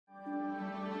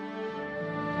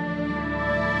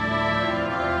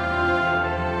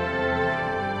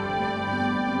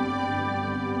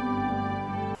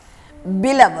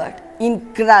Beloved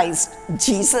in Christ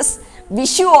Jesus,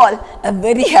 wish you all a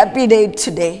very happy day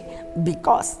today,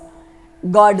 because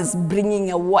God is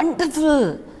bringing a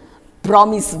wonderful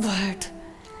promise word,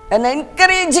 an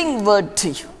encouraging word to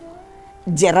you.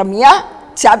 Jeremiah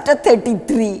chapter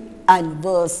 33 and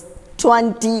verse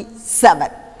 27.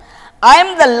 I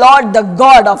am the Lord, the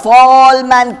God of all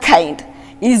mankind.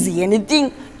 Is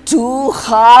anything too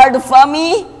hard for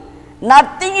me?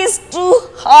 Nothing is too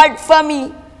hard for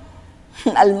me.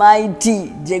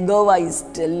 Almighty Jehovah is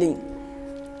telling,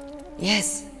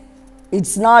 yes,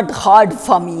 it's not hard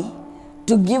for me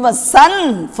to give a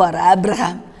son for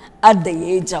Abraham at the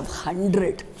age of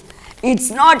 100. It's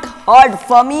not hard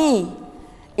for me.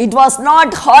 It was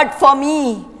not hard for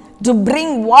me to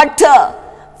bring water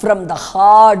from the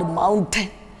hard mountain.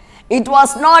 It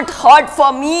was not hard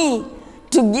for me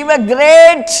to give a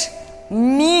great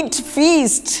meat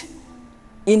feast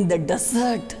in the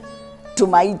desert to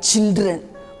my children,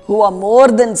 who are more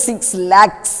than 6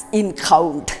 lakhs in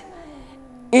count.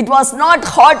 It was not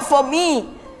hard for me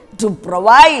to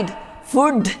provide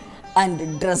food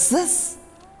and dresses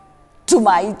to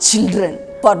my children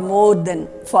for more than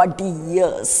 40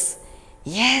 years.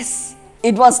 Yes,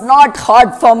 it was not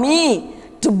hard for me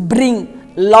to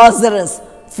bring Lazarus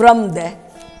from the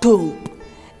tomb.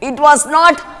 It was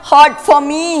not hard for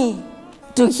me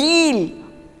to heal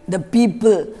the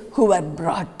people who were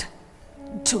brought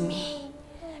to me.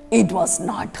 It was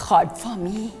not hard for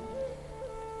me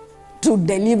to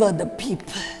deliver the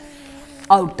people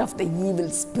out of the evil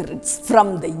spirits,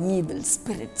 from the evil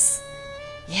spirits.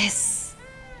 Yes,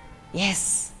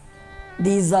 yes,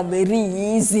 these are very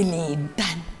easily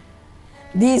done.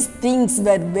 These things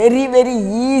were very, very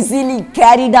easily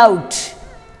carried out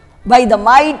by the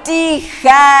mighty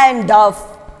hand of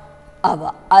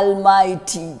our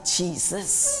Almighty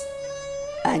Jesus.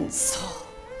 And so,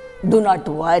 do not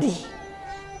worry.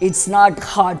 It's not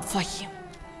hard for Him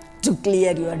to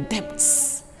clear your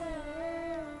debts.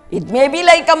 It may be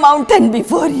like a mountain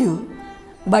before you,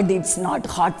 but it's not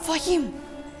hard for Him.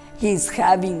 He is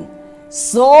having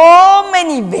so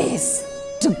many ways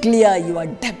to clear your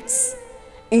debts.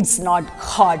 It's not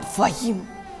hard for Him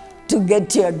to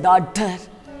get your daughter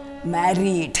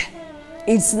married.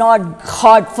 It's not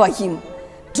hard for Him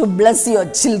to bless your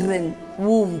children's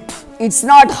womb. It's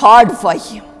not hard for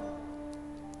Him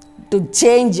to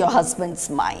change your husband's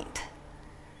mind.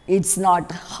 It's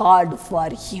not hard for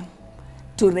Him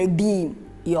to redeem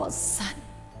your son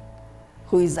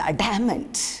who is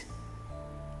adamant.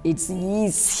 It's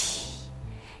easy.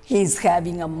 He is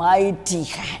having a mighty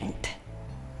hand.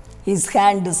 His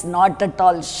hand is not at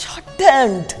all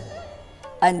shortened.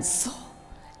 And so,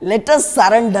 let us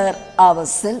surrender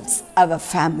ourselves, our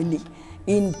family,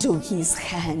 into His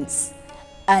hands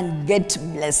and get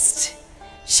blessed.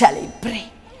 Shall we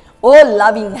pray? Oh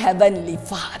loving Heavenly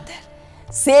Father,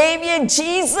 Savior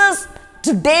Jesus,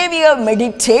 today we have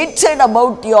meditated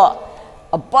about your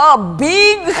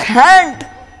big hand.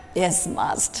 Yes,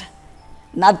 Master.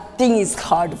 Nothing is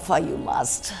hard for you,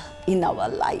 Master, in our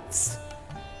lives.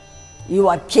 You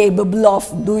are capable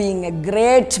of doing a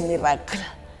great miracle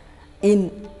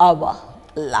in our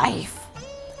life.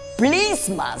 Please,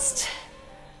 Master,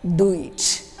 do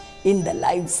it in the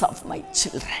lives of my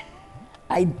children.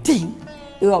 I think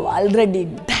you have already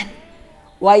done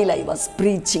while I was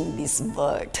preaching this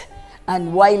word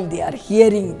and while they are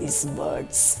hearing these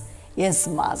words. Yes,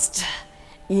 Master,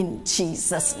 in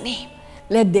Jesus' name,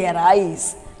 let their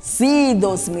eyes see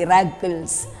those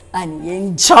miracles and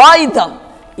enjoy them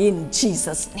in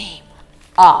Jesus' name.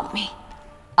 Amen.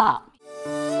 Amen.